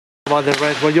about the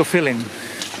race. What are you feeling?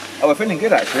 Oh, we're feeling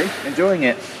good actually. Enjoying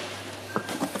it.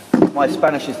 My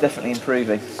Spanish is definitely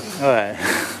improving. All right.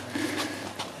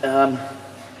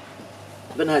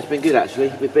 But no, it's been good actually.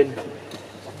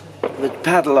 The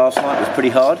paddle last night was pretty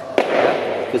hard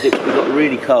because we got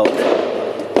really cold,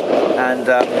 and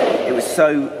it was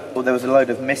there was a load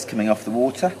of mist coming off the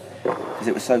water because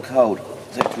it was so cold.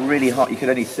 So it's really hot. You could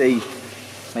only see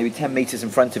maybe 10 meters in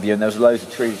front of you, and there was loads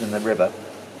of trees in the river.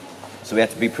 So we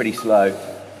had to be pretty slow,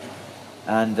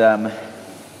 and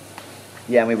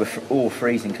yeah, we were all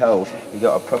freezing cold. We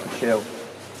got a proper chill,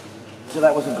 so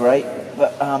that wasn't great.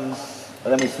 But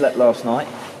then we slept last night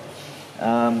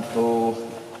and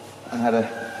had a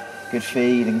good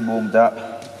feed and warmed up.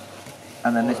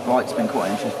 And then this bike's been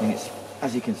quite interesting. It's,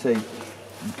 as you can see,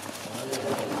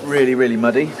 really, really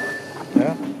muddy.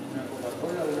 Yeah.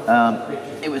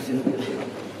 It was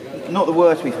not the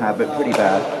worst we've had, but pretty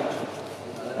bad.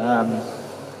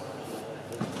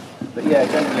 But yeah,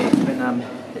 generally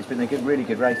it's been a really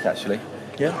good race actually.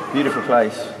 Yeah. Beautiful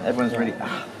place. Everyone's really.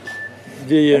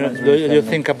 Do you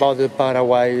think about the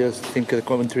Paraguay? You think the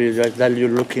country that you're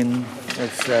looking?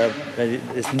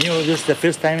 It's new. Just the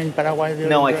first time in Paraguay.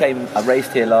 No, I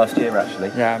raced here last year actually.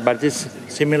 Yeah, but it's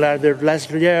similar to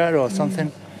last year or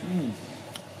something.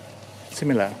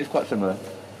 Similar. It's quite similar.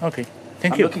 Okay.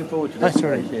 Thank you. I'm looking forward to this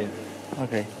race here.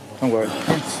 Okay. Don't worry.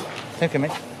 Thanks. Thank you,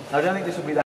 mate. I don't think this will be that.